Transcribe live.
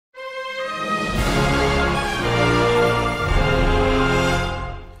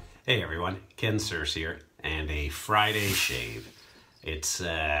Kensurfs here, and a Friday shave. It's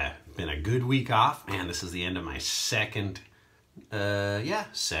been a good week off. Man, this is the end of my second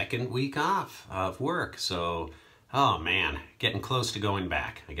week off of work. So, oh man, getting close to going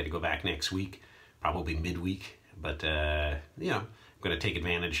back. I got to go back next week, probably midweek. But, you know, I'm going to take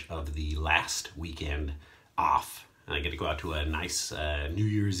advantage of the last weekend off. And I get to go out to a nice New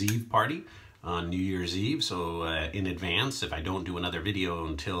Year's Eve party on New Year's Eve. So in advance, if I don't do another video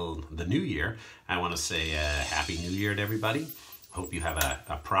until the new year, I want to say Happy New Year to everybody. Hope you have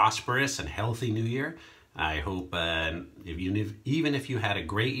a prosperous and healthy new year. I hope even if you had a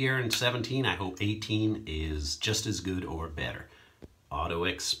great year in 17, I hope 18 is just as good or better. Auto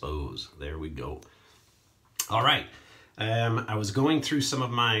expose. There we go. All right. I was going through some of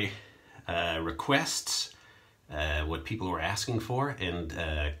my requests, what people were asking for, and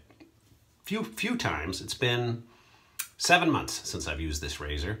few times. It's been 7 months since I've used this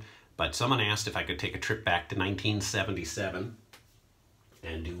razor, but someone asked if I could take a trip back to 1977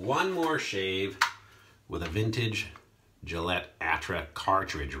 and do one more shave with a vintage Gillette Atra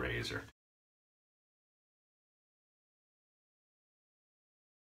cartridge razor.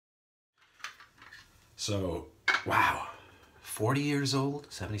 So, wow, 40 years old,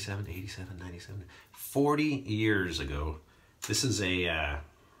 77, 87, 97, 40 years ago. This is a,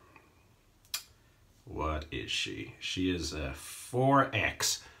 what is she? She is a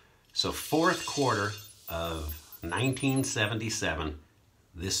 4X. So fourth quarter of 1977,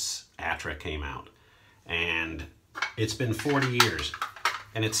 this Atra came out. And it's been 40 years.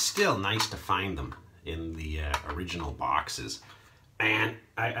 And it's still nice to find them in the original boxes. Man,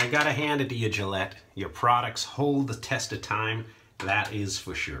 I gotta hand it to you, Gillette. Your products hold the test of time, that is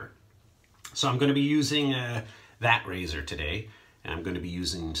for sure. So I'm gonna be using that razor today. And I'm gonna be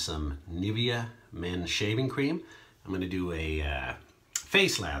using some Nivea men's shaving cream. I'm gonna do a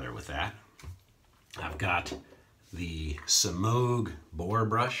face lather with that. I've got the Semogue Boar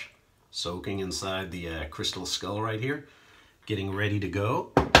brush soaking inside the crystal skull right here, getting ready to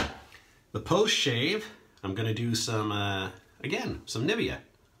go. The post shave, I'm gonna do some, again, some Nivea,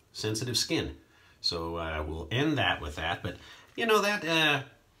 sensitive skin. So we'll end that with that, but you know that,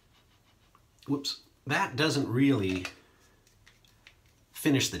 that doesn't really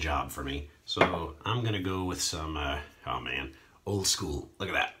finish the job for me. So I'm gonna go with some, oh man, old school. Look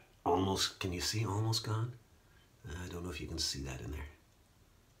at that, almost, can you see almost gone? I don't know if you can see that in there.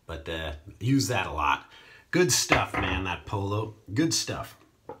 But use that a lot. Good stuff, man, that Polo. Good stuff.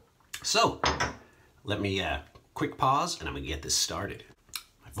 So, let me quick pause and I'm gonna get this started.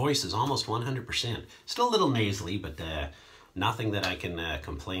 My voice is almost 100%. Still a little nasally, but nothing that I can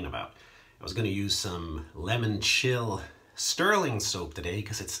complain about. I was gonna use some lemon chill Sterling soap today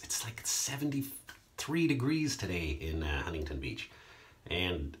because it's like 73 degrees today in Huntington Beach.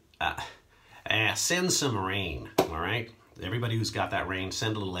 And send some rain, all right? Everybody who's got that rain,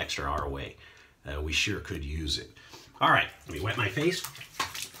 send a little extra our way. We sure could use it. All right, let me wet my face.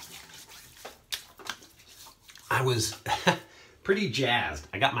 I was pretty jazzed.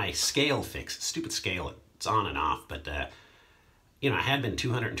 I got my scale fixed. Stupid scale, it's on and off, but you know, I had been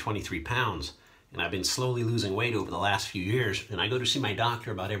 223 pounds, and I've been slowly losing weight over the last few years, and I go to see my doctor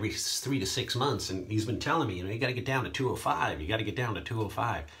about every 3 to 6 months, and he's been telling me, you know, you gotta get down to 205, you gotta get down to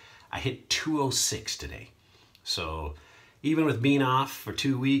 205. I hit 206 today. So even with being off for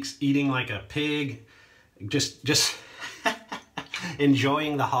 2 weeks, eating like a pig, just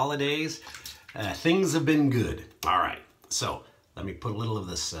enjoying the holidays, things have been good. All right, so let me put a little of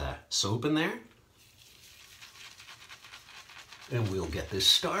this soap in there, and we'll get this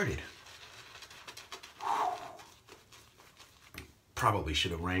started. Probably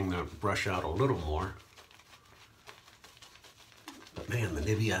should have wrung the brush out a little more. But man, the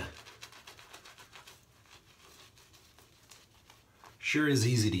Nivea sure is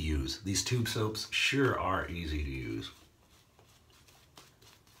easy to use. These tube soaps sure are easy to use.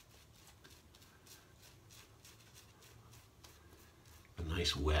 A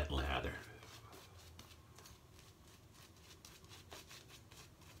nice wet lather.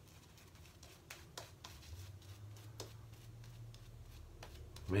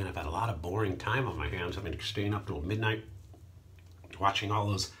 Man, I've had a lot of boring time on my hands. I've been staying up till midnight watching all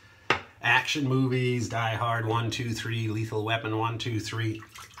those action movies, Die Hard 1, 2, 3, Lethal Weapon 1, 2, 3,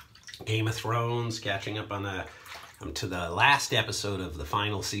 Game of Thrones, catching up on to the last episode of the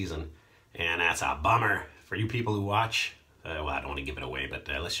final season, and that's a bummer for you people who watch. Well, I don't want to give it away, but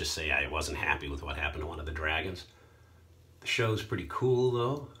let's just say I wasn't happy with what happened to one of the dragons. The show's pretty cool,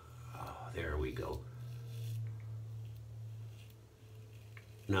 though. Oh, there we go.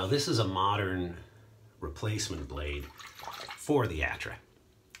 Now, this is a modern replacement blade for the Atra.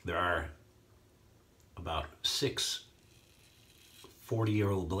 There are about 6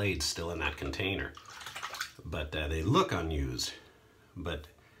 40-year-old blades still in that container, but they look unused. But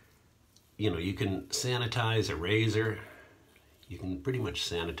you know, you can sanitize a razor, you can pretty much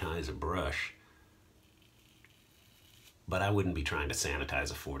sanitize a brush, but I wouldn't be trying to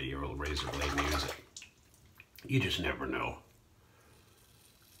sanitize a 40-year-old razor blade and use it. You just never know.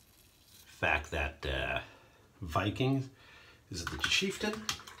 Fact that Vikings, is it the Chieftain?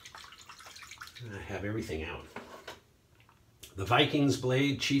 I have everything out. The Vikings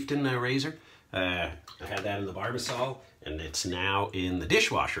blade Chieftain razor, I had that in the Barbasol, and it's now in the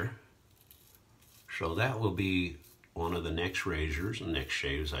dishwasher. So that will be one of the next razors and next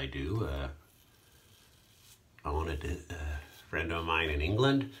shaves I do. I wanted a friend of mine in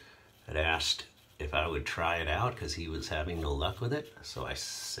England had asked if I would try it out because he was having no luck with it. So I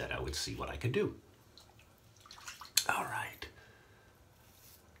said I would see what I could do. All right.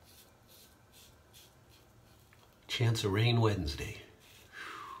 Chance of rain Wednesday.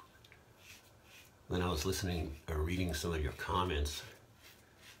 When I was listening or reading some of your comments,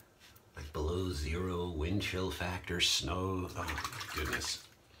 like below 0, wind chill factor, snow, oh my goodness.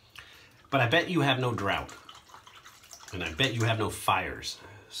 But I bet you have no drought. And I bet you have no fires.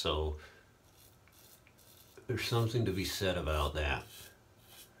 So there's something to be said about that.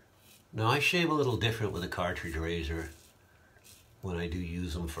 Now I shave a little different with a cartridge razor when I do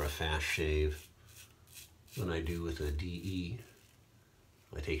use them for a fast shave than I do with a DE.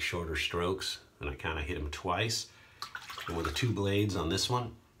 I take shorter strokes and I kind of hit them twice. And with the 2 blades on this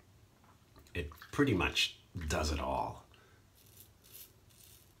one, it pretty much does it all.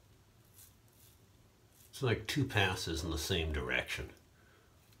 It's like 2 passes in the same direction.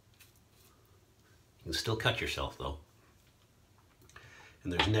 You can still cut yourself though.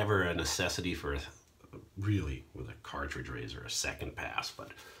 And there's never a necessity for, really, with a cartridge razor, a second pass, but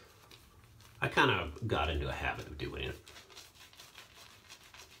I kind of got into a habit of doing it.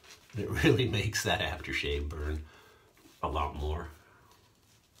 It really makes that aftershave burn a lot more.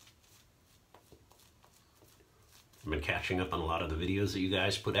 I've been catching up on a lot of the videos that you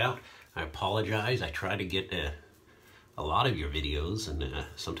guys put out. I apologize. I try to get a lot of your videos, and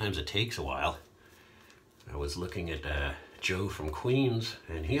sometimes it takes a while. I was looking at Joe from Queens,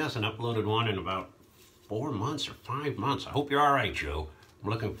 and he hasn't uploaded one in about 4 months or 5 months. I hope you're all right, Joe. I'm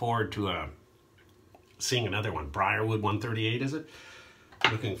looking forward to seeing another one. Briarwood 138, is it?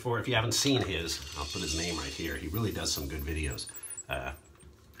 Looking for, if you haven't seen his, I'll put his name right here. He really does some good videos.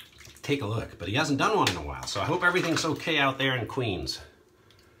 Take a look, but he hasn't done one in a while, so I hope everything's okay out there in Queens.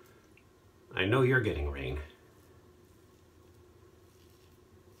 I know you're getting rain.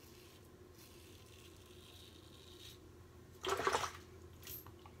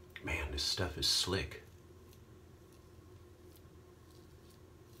 Man, this stuff is slick.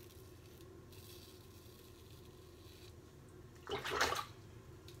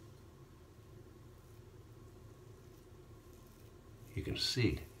 You can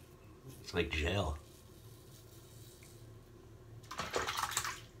see, it's like gel.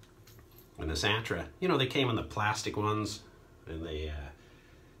 And this Atra, you know, they came in the plastic ones, and they,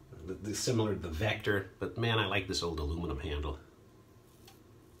 they're similar to the Vector, but man, I like this old aluminum handle.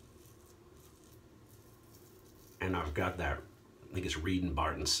 And I've got that, I think it's Reed and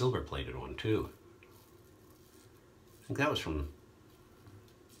Barton silver plated one too. I think that was from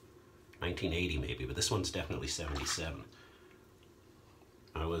 1980 maybe, but this one's definitely 77.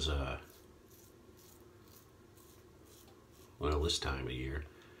 I was, well, this time of year,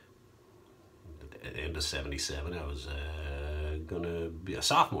 at the end of 77, I was gonna be a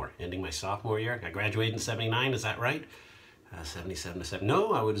sophomore, ending my sophomore year. I graduated in 79, is that right? 77 to 7,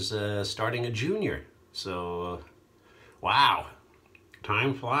 no, I was starting a junior. So, wow,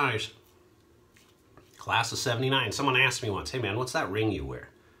 time flies. Class of 79. Someone asked me once, hey man, what's that ring you wear?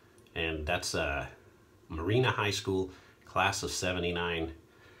 And that's Marina High School, class of 79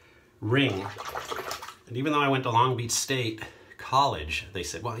 ring. And even though I went to Long Beach State College, they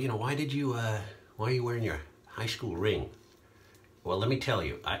said, well, you know, why are you wearing your high school ring? Well, let me tell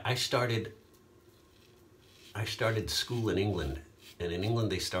you, I started school in England, and in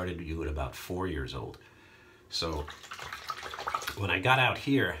England they started you at about 4 years old. So when I got out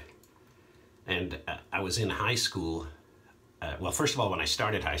here and I was in high school, well, first of all, when I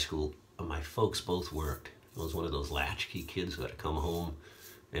started high school, my folks both worked. I was one of those latchkey kids who had to come home,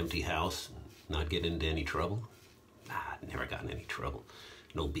 empty house, not get into any trouble. Never got in any trouble.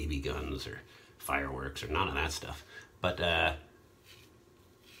 No BB guns or fireworks or none of that stuff. But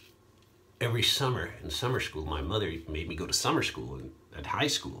every summer in summer school, my mother made me go to summer school at high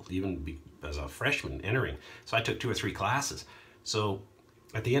school, even as a freshman entering. So I took 2 or 3 classes. So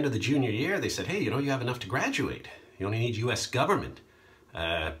at the end of the junior year, they said, hey, you know, you have enough to graduate. You only need U.S. government.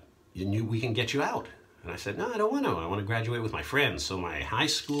 We can get you out. And I said, no, I don't want to. I want to graduate with my friends. So my high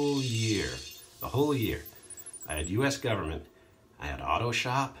school year, the whole year, I had U.S. government. I had auto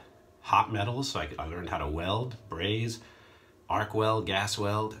shop, hot metals, so I learned how to weld, braze, arc weld, gas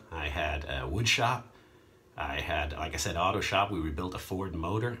weld. I had wood shop. I had, like I said, auto shop. We rebuilt a Ford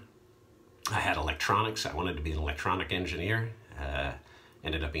motor. I had electronics. I wanted to be an electronic engineer.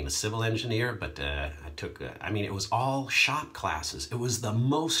 Ended up being a civil engineer, but I took, I mean, it was all shop classes. It was the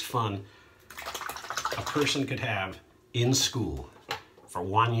most fun a person could have in school for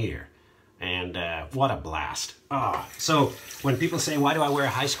 1 year. And what a blast. Oh, so when people say, why do I wear a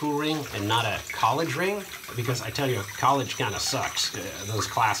high school ring and not a college ring? Because I tell you, college kind of sucks. Those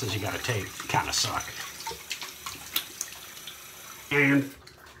classes you got to take kind of suck. And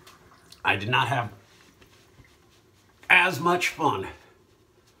I did not have as much fun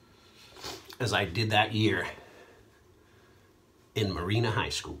as I did that year in Marina High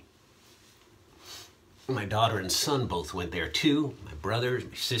School. My daughter and son both went there too. My brother,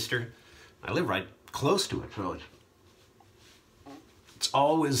 my sister. I live right close to it, so it's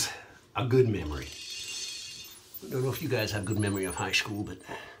always a good memory. I don't know if you guys have good memory of high school, but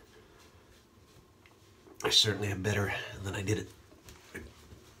I certainly have better than I did at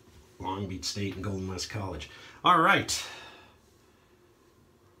Long Beach State and Golden West College. All right.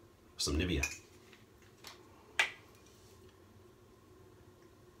 Some Nivea.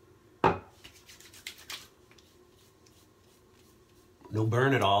 No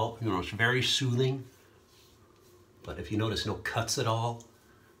burn at all, you know, it's very soothing. But if you notice, no cuts at all.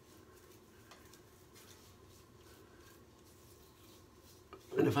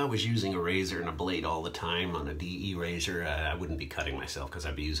 And if I was using a razor and a blade all the time on a DE razor, I wouldn't be cutting myself because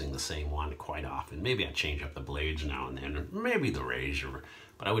I'd be using the same one quite often. Maybe I'd change up the blades now and then, or maybe the razor,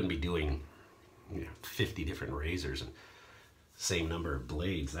 but I wouldn't be doing, you know, 50 different razors and same number of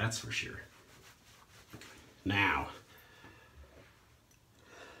blades, that's for sure. Now,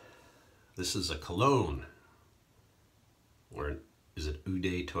 this is a cologne, or is it Eau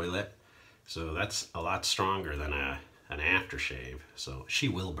de Toilette? So that's a lot stronger than an aftershave, so she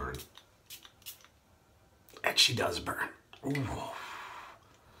will burn. And she does burn. Ooh.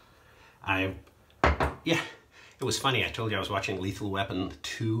 Yeah, it was funny. I told you I was watching Lethal Weapon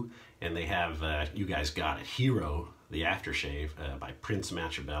 2, and they have, you guys got it, Hero, the aftershave by Prince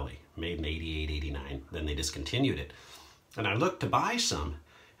Machiavelli, made in 88, 89. Then they discontinued it. And I looked to buy some,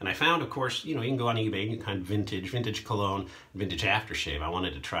 and I found, of course, you know, you can go on eBay, you can find vintage cologne, vintage aftershave. I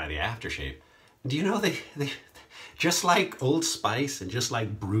wanted to try the aftershave. Do you know they just like Old Spice and just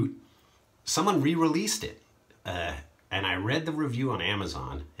like Brut, someone re-released it. And I read the review on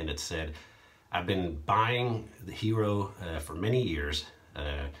Amazon, and it said, I've been buying the Hero for many years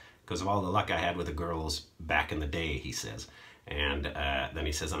because of all the luck I had with the girls back in the day, he says. And then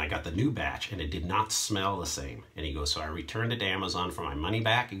he says, and I got the new batch, and it did not smell the same. And he goes, so I returned it to Amazon for my money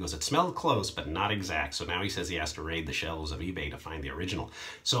back. He goes, it smelled close, but not exact. So now he says he has to raid the shelves of eBay to find the original.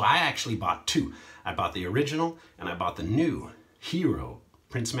 So I actually bought two. I bought the original, and I bought the new Hero,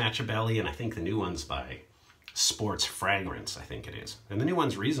 Prince Machiavelli, and I think the new one's by Sports Fragrance, I think it is. And the new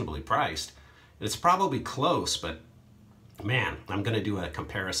one's reasonably priced. It's probably close, but man, I'm going to do a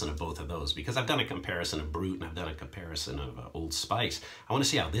comparison of both of those because I've done a comparison of Brut and I've done a comparison of Old Spice. I want to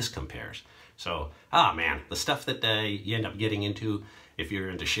see how this compares. So, man, the stuff that you end up getting into if you're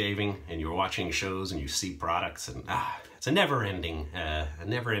into shaving and you're watching shows and you see products, and it's a never-ending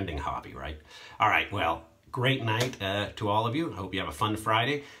hobby, right? All right, well, great night to all of you. I hope you have a fun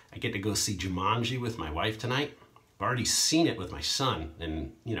Friday. I get to go see Jumanji with my wife tonight. I've already seen it with my son,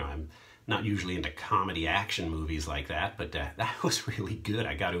 and, you know, I'm not usually into comedy action movies like that, but that was really good,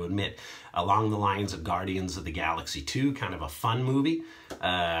 I got to admit. Along the lines of Guardians of the Galaxy 2, kind of a fun movie.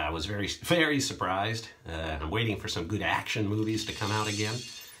 I was very, very surprised. I'm waiting for some good action movies to come out again.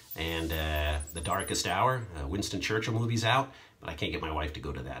 And The Darkest Hour, Winston Churchill movie's out, but I can't get my wife to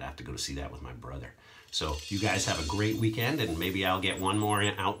go to that. I have to go to see that with my brother. So you guys have a great weekend, and maybe I'll get one more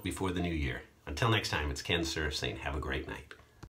out before the new year. Until next time, it's Kensurfs saying have a great night.